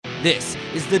This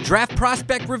is the Draft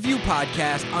Prospect Review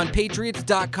Podcast on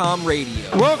Patriots.com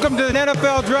radio. Welcome to the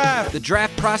NFL Draft. The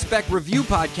Draft Prospect Review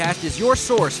Podcast is your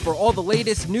source for all the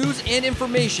latest news and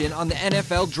information on the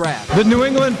NFL Draft. The New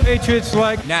England Patriots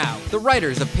select. Now, the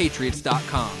writers of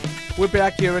Patriots.com. We're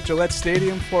back here at Gillette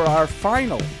Stadium for our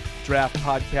final Draft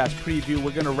Podcast preview. We're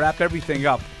going to wrap everything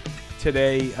up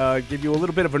today, give you a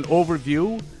little bit of an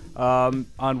overview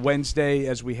on Wednesday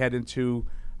as we head into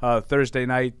Thursday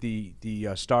night, the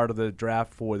start of the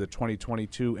draft for the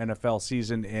 2022 NFL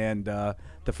season, and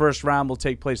the first round will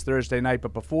take place Thursday night.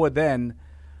 But before then,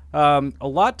 a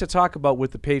lot to talk about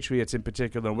with the Patriots in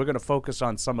particular, and we're going to focus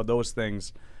on some of those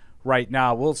things right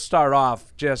now. We'll start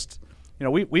off just,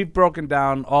 we've broken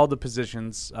down all the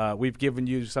positions. We've given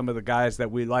you some of the guys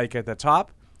that we like at the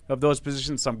top of those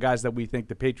positions, some guys that we think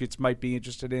the Patriots might be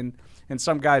interested in, and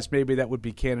some guys maybe that would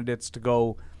be candidates to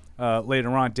go later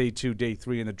on, day 2, day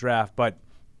 3 in the draft. But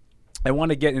I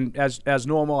want to get in, as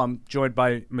normal, I'm joined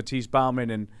by Matisse Bauman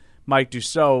and Mike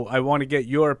Dussault. I want to get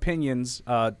your opinions.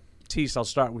 Matisse, I'll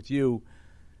start with you.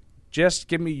 Just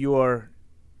give me your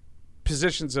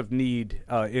positions of need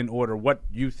in order, what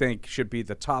you think should be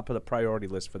the top of the priority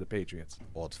list for the Patriots.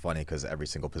 Well, it's funny because every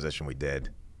single position we did,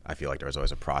 I feel like there was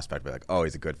always a prospect, like, oh,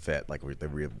 he's a good fit. Like, we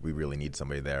really need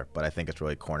somebody there. But I think it's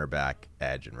really cornerback,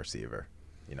 edge, and receiver.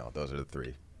 Those are the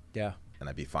three. Yeah. And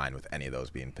I'd be fine with any of those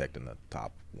being picked in the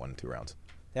top 1-2 rounds.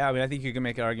 Yeah, I think you can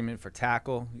make an argument for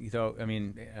tackle.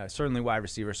 Certainly wide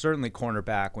receiver, certainly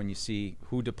cornerback when you see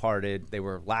who departed. They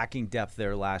were lacking depth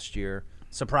there last year.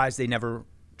 Surprised they never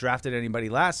drafted anybody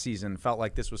last season. Felt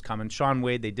like this was coming. Shaun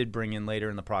Wade they did bring in later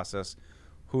in the process.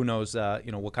 Who knows,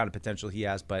 what kind of potential he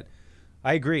has. But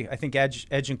I agree. I think edge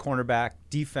and cornerback,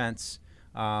 defense.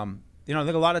 I think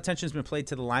a lot of attention has been played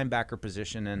to the linebacker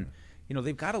position, and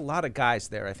they've got a lot of guys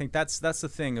there. I think that's the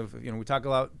thing of, we talk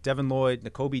about Devin Lloyd,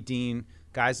 Nakobe Dean,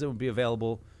 guys that will be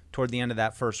available toward the end of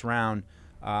that first round.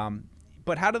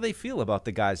 But how do they feel about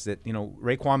the guys that,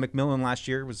 Raekwon McMillan last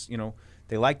year was,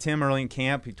 they liked him early in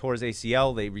camp. He tore his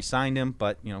ACL. They re-signed him,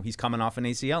 but, he's coming off an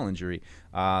ACL injury.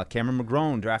 Cameron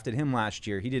McGrone drafted him last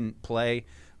year. He didn't play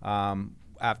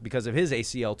because of his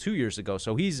ACL 2 years ago.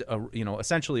 So he's,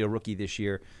 essentially a rookie this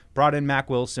year. Brought in Mack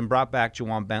Wilson, brought back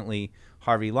Juwan Bentley,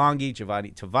 Harvey Longy,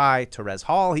 Giovanni Tavai, Terez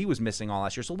Hall. He was missing all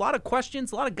last year. So a lot of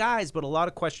questions, a lot of guys, but a lot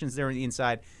of questions there on the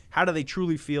inside. How do they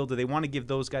truly feel? Do they want to give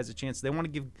those guys a chance? Do they want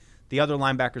to give the other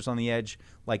linebackers on the edge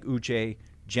like Uche,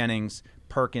 Jennings,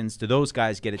 Perkins? Do those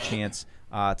guys get a chance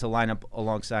to line up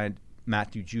alongside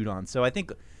Matthew Judon? So I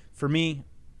think for me,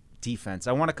 defense.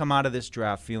 I want to come out of this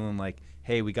draft feeling like,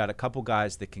 hey, we got a couple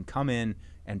guys that can come in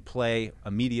and play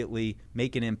immediately,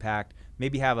 make an impact,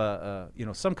 maybe have a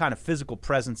some kind of physical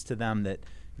presence to them that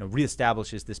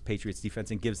reestablishes this Patriots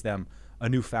defense and gives them a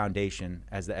new foundation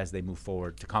as they move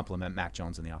forward to complement Mac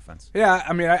Jones in the offense. Yeah,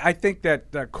 I think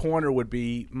that corner would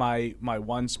be my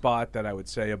one spot that I would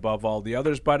say above all the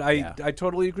others. But I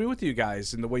totally agree with you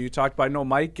guys in the way you talked about. I know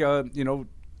Mike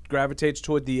gravitates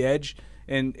toward the edge.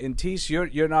 And Tease,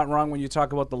 you're not wrong when you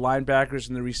talk about the linebackers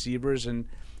and the receivers, and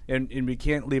we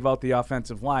can't leave out the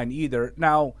offensive line either.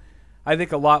 Now, I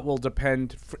think a lot will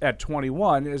depend at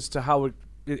 21 as to how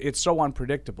it's so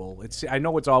unpredictable. I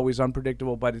know it's always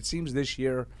unpredictable, but it seems this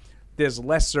year there's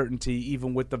less certainty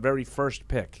even with the very first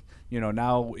pick.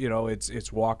 Now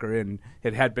it's Walker, and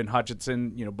it had been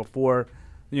Hutchinson. Before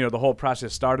the whole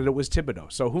process started, it was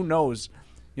Thibodeau. So who knows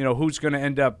who's going to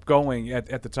end up going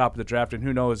at the top of the draft, and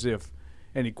who knows if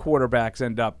any quarterbacks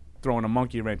end up throwing a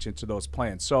monkey wrench into those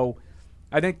plans. So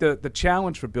I think the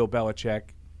challenge for Bill Belichick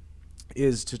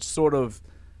is to sort of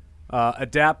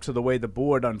adapt to the way the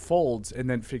board unfolds and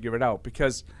then figure it out.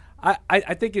 Because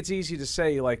I think it's easy to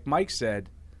say, like Mike said,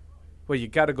 well, you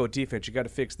got to go defense. You got to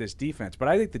fix this defense. But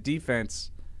I think the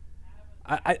defense,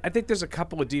 I think there's a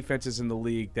couple of defenses in the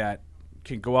league that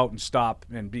can go out and stop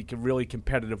and be really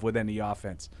competitive with any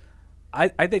offense.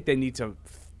 I think they need to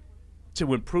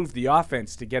improve the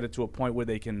offense to get it to a point where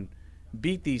they can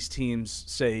beat these teams,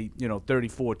 say,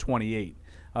 34-28,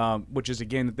 which is a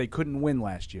game that they couldn't win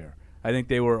last year. I think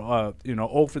they were,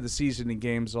 0 for the season in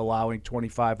games allowing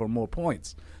 25 or more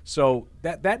points. So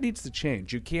that needs to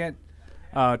change. You can't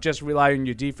just rely on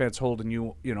your defense holding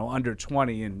you, under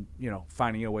 20 and,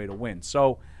 finding a way to win.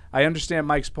 So I understand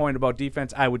Mike's point about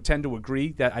defense. I would tend to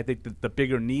agree that I think that the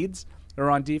bigger needs are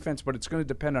on defense, but it's going to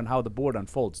depend on how the board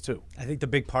unfolds too. I think the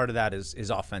big part of that is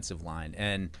offensive line.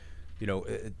 And,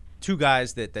 two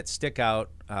guys that stick out,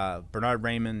 Bernard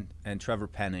Raymond and Trevor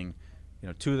Penning,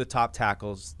 two of the top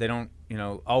tackles. They don't,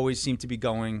 always seem to be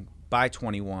going by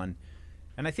 21.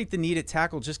 And I think the need at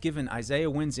tackle, just given Isaiah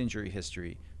Wynn's injury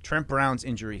history, Trent Brown's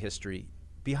injury history,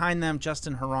 behind them,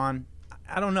 Justin Herron,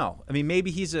 I don't know. I mean,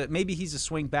 maybe he's a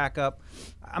swing backup.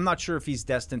 I'm not sure if he's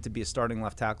destined to be a starting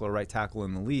left tackle or right tackle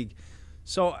in the league.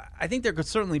 So I think there could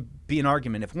certainly be an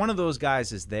argument. If one of those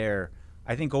guys is there,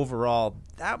 I think overall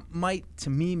that might, to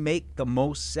me, make the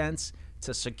most sense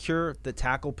to secure the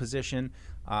tackle position.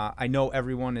 I know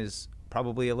everyone is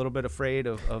probably a little bit afraid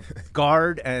of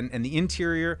guard and the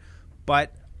interior,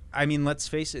 but, I mean, let's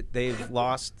face it, they've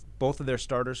lost both of their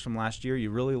starters from last year. You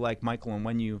really like Michael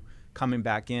Onwenu coming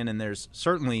back in, and there's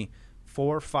certainly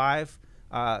 4 or 5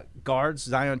 guards,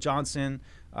 Zion Johnson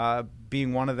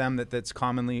being one of them that's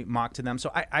commonly mocked to them.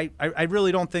 So I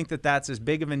really don't think that that's as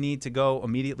big of a need to go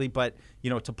immediately. But,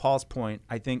 to Paul's point,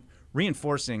 I think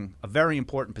reinforcing a very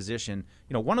important position,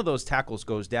 one of those tackles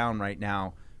goes down right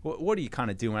now. What are you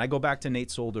kind of doing? I go back to Nate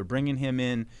Solder, bringing him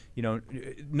in,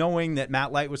 knowing that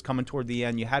Matt Light was coming toward the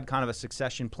end. You had kind of a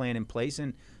succession plan in place,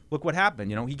 and look what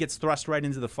happened. He gets thrust right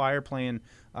into the fire playing,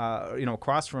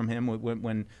 across from him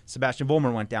when Sebastian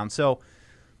Vollmer went down. So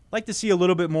like to see a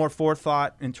little bit more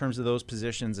forethought in terms of those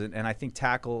positions, and I think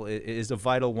tackle is a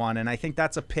vital one. And I think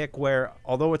that's a pick where,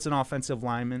 although it's an offensive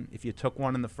lineman, if you took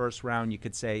one in the first round, you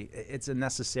could say it's a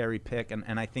necessary pick,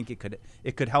 and I think it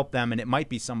could help them, and it might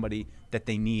be somebody that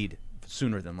they need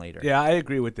sooner than later. Yeah, I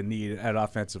agree with the need at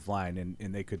offensive line,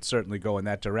 and they could certainly go in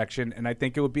that direction, and I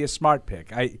think it would be a smart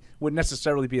pick. I wouldn't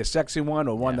necessarily be a sexy one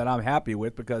or one that I'm happy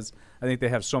with, because I think they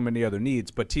have so many other needs.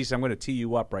 But, Tease, I'm going to tee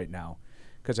you up right now,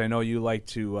 because I know you like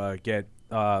to get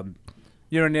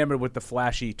you're enamored with the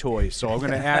flashy toys. So I'm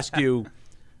going to ask you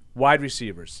wide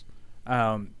receivers.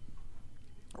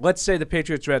 Let's say the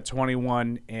Patriots are at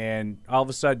 21, and all of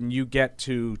a sudden you get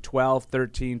to 12,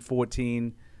 13,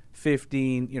 14,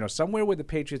 15, somewhere where the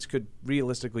Patriots could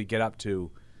realistically get up to.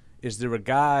 Is there a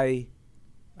guy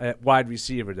at wide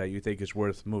receiver that you think is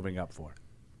worth moving up for?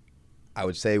 I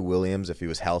would say Williams if he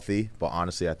was healthy, but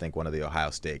honestly, I think one of the Ohio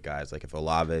State guys, like if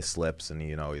Olave slips and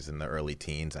he's in the early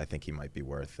teens, I think he might be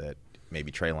worth it. Maybe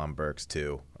Treylon Burks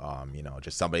too.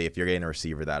 Just somebody, if you're getting a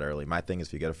receiver that early. My thing is,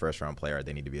 if you get a first-round player,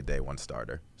 they need to be a day one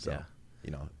starter. So,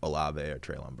 Olave or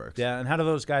Treylon Burks. Yeah, and how do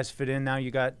those guys fit in now?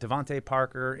 You got Devontae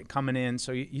Parker coming in,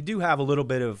 so you do have a little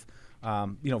bit of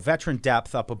veteran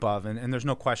depth up above, and there's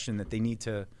no question that they need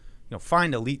to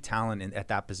find elite talent at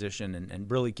that position and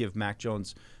really give Mac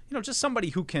Jones just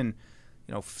somebody who can,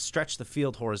 stretch the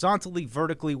field horizontally,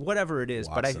 vertically, whatever it is.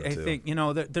 Watson, but I think,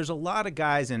 there's a lot of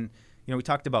guys, and, we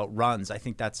talked about runs. I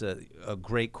think that's a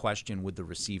great question with the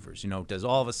receivers. Does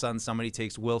all of a sudden somebody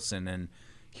takes Wilson and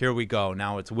here we go.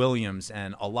 Now it's Williams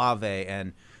and Olave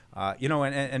and,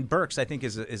 and Burks, I think,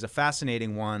 is a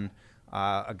fascinating one,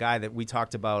 a guy that we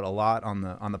talked about a lot on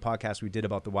the podcast we did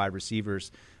about the wide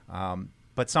receivers.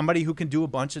 But somebody who can do a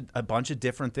bunch of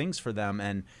different things for them.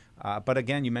 And but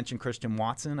again, you mentioned Christian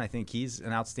Watson. I think he's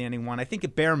an outstanding one. I think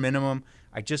at bare minimum,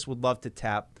 I just would love to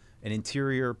tap an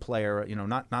interior player.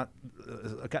 Not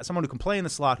someone who can play in the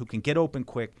slot, who can get open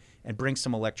quick and bring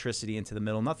some electricity into the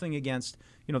middle. Nothing against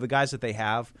the guys that they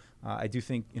have. I do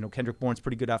think Kendrick Bourne's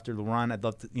pretty good after the run. I'd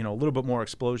love to a little bit more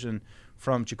explosion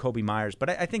from Jacoby Myers. But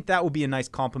I think that would be a nice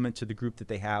complement to the group that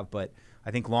they have. But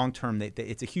I think long term,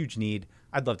 it's a huge need.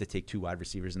 I'd love to take 2 wide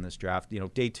receivers in this draft.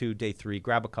 Day 2, day 3,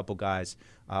 grab a couple guys,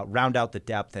 round out the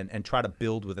depth, and try to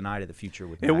build with an eye to the future.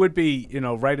 With it would be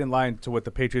right in line to what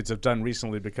the Patriots have done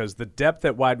recently, because the depth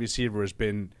at wide receiver has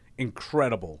been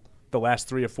incredible the last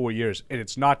 3 or 4 years, and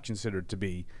it's not considered to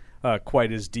be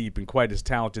quite as deep and quite as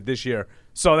talented this year.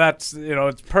 So that's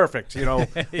it's perfect.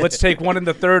 Let's take one in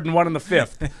the 3rd and one in the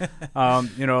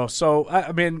 5th. So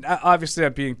I mean, obviously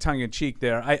I'm being tongue in cheek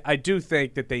there. I do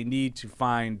think that they need to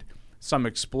find some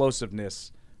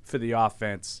explosiveness for the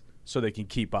offense so they can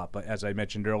keep up, as I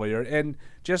mentioned earlier, and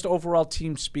just overall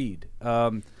team speed.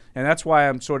 And that's why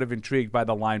I'm sort of intrigued by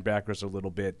the linebackers a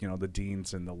little bit, the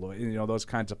Deans and those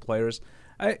kinds of players.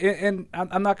 And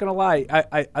I'm not going to lie.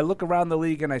 I look around the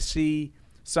league and I see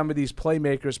some of these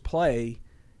playmakers play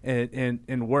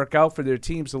and work out for their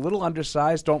teams. A little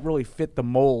undersized, don't really fit the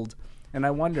mold. And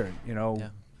I wonder,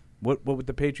 what would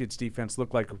the Patriots defense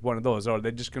look like with one of those? Or are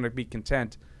they just going to be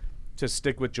content to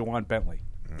stick with Jawan Bentley?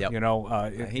 Yep.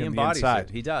 He embodies it.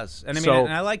 He does. And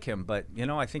I like him, but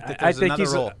I think that there's another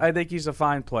role. I think he's a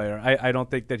fine player. I don't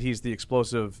think that he's the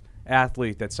explosive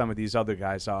athlete that some of these other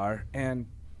guys are. And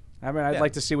I'd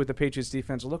like to see what the Patriots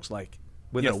defense looks like.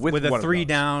 With a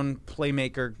 3-down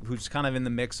playmaker who's kind of in the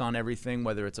mix on everything,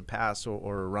 whether it's a pass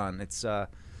or a run. It's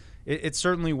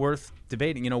certainly worth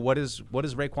debating. What does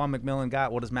Raekwon McMillan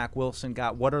got? What does Mac Wilson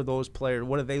got? What are those players?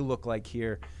 What do they look like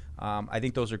here? I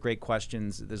think those are great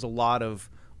questions. There's a lot of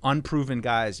unproven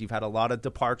guys. You've had a lot of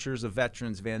departures of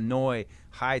veterans, Van Noy,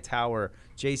 Hightower,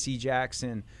 J.C.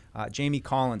 Jackson, Jamie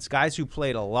Collins, guys who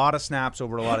played a lot of snaps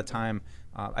over a lot of time.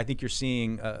 I think you're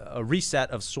seeing a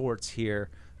reset of sorts here.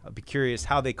 I'd be curious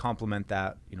how they complement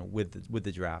that, with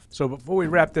the draft. So before we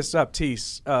wrap this up,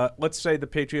 Tease, let's say the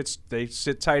Patriots, they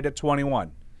sit tight at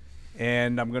 21.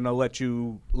 And I'm going to let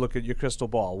you look at your crystal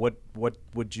ball. What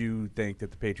would you think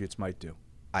that the Patriots might do?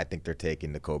 I think they're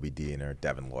taking Nakobe Dean or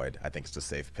Devin Lloyd. I think it's a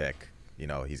safe pick.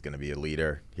 He's going to be a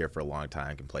leader here for a long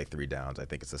time, can play 3 downs. I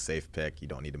think it's a safe pick. You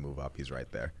don't need to move up. He's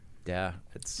right there. Yeah,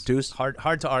 it's Deuce? hard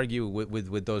to argue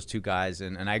with those two guys,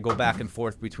 and I go back and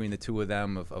forth between the two of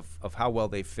them of how well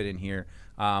they fit in here.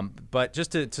 But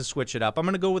just to switch it up, I'm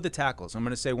going to go with the tackles. I'm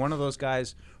going to say one of those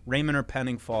guys, Raymond or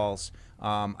Penning Falls.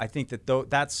 I think that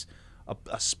that's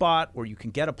a spot where you can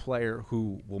get a player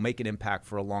who will make an impact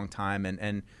for a long time,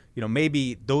 and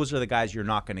maybe those are the guys you're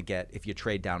not going to get if you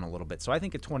trade down a little bit. So I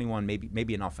think at 21,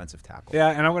 maybe an offensive tackle. Yeah,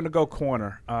 and I'm going to go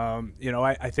corner.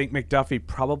 I think McDuffie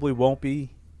probably won't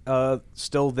be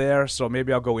still there, so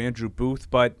maybe I'll go Andrew Booth.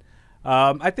 But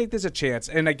I think there's a chance.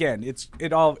 And again,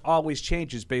 it always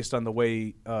changes based on the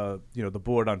way the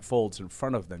board unfolds in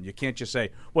front of them. You can't just say,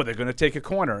 well, they're going to take a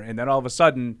corner, and then all of a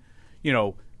sudden,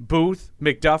 Booth,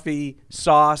 McDuffie,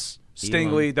 Sauce,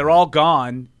 Stingley, they're all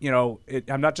gone.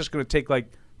 I'm not just going to take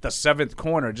like the 7th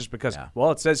corner just because. Yeah. Well,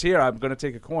 it says here I'm going to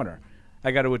take a corner. I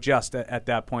got to adjust at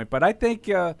that point. But I think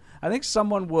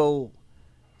someone will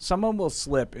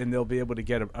slip and they'll be able to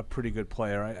get a pretty good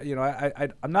player.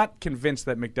 I'm not convinced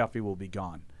that McDuffie will be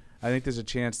gone. I think there's a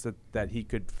chance that he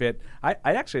could fit. I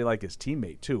actually like his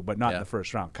teammate too, but not in the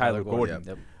first round. Kyler Gordon.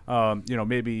 Yep.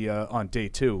 Maybe on day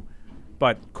 2.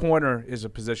 But corner is a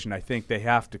position I think they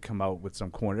have to come out with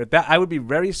some corner. I would be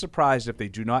very surprised if they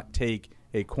do not take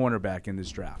a cornerback in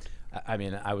this draft. I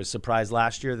mean, I was surprised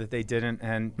last year that they didn't,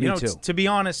 and Me too. To be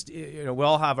honest, we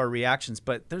all have our reactions,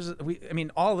 but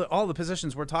all the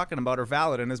positions we're talking about are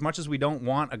valid. And as much as we don't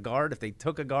want a guard, if they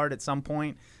took a guard at some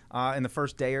point in the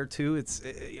first day or two,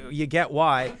 you get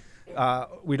why.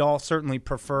 We'd all certainly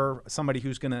prefer somebody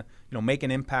who's going to make an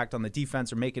impact on the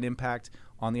defense or make an impact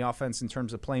on the offense in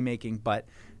terms of playmaking, but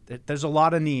there's a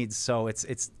lot of needs, so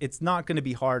it's not going to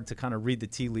be hard to kind of read the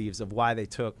tea leaves of why they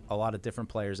took a lot of different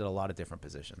players at a lot of different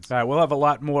positions. All right, we'll have a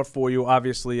lot more for you,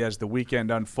 obviously, as the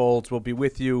weekend unfolds. We'll be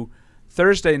with you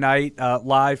Thursday night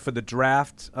live for the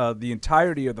draft. The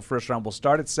entirety of the first round will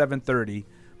start at 7:30,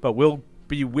 but we'll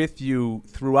be with you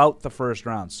throughout the first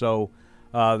round. So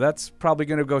that's probably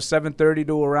going to go 7:30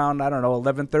 to around,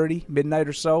 11:30, midnight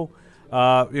or so.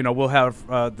 We'll have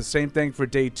the same thing for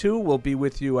day 2. We'll be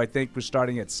with you, I think we're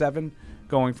starting at 7,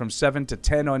 going from 7 to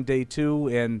 10 on day 2.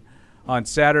 And on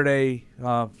Saturday,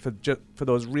 for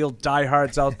those real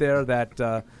diehards out there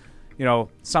that,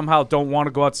 somehow don't want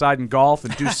to go outside and golf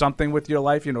and do something with your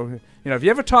life, if you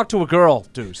ever talk to a girl,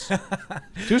 Deuce,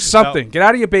 do something. Get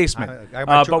out of your basement.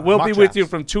 But we'll be with you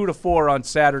from 2 to 4 on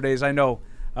Saturdays. I know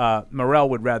Morrell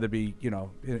would rather be,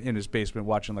 in his basement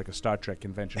watching like a Star Trek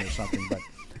convention or something, but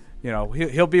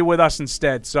he'll be with us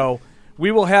instead. So we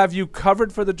will have you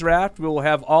covered for the draft. We will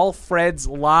have all Fred's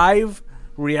live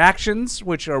reactions,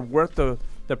 which are worth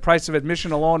the price of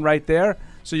admission alone right there.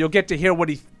 So you'll get to hear what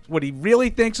he really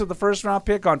thinks of the first round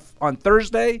pick on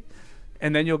Thursday,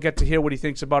 and then you'll get to hear what he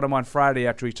thinks about him on Friday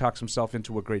after he talks himself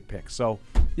into a great pick. So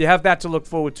you have that to look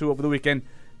forward to over the weekend.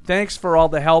 Thanks for all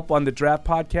the help on the draft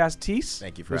podcast, Tease.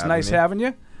 Thank you for having me. It was nice having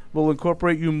you. We'll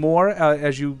incorporate you more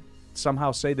as you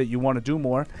somehow say that you want to do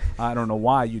more. I don't know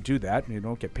why you do that. You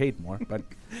don't get paid more. But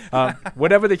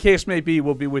whatever the case may be,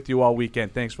 we'll be with you all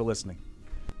weekend. Thanks for listening.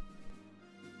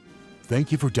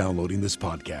 Thank you for downloading this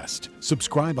podcast.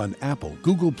 Subscribe on Apple,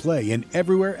 Google Play, and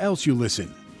everywhere else you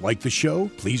listen. Like the show?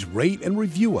 Please rate and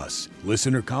review us.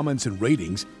 Listener comments and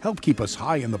ratings help keep us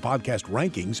high in the podcast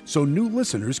rankings so new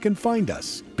listeners can find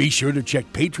us. Be sure to check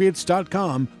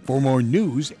Patriots.com for more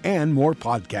news and more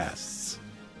podcasts.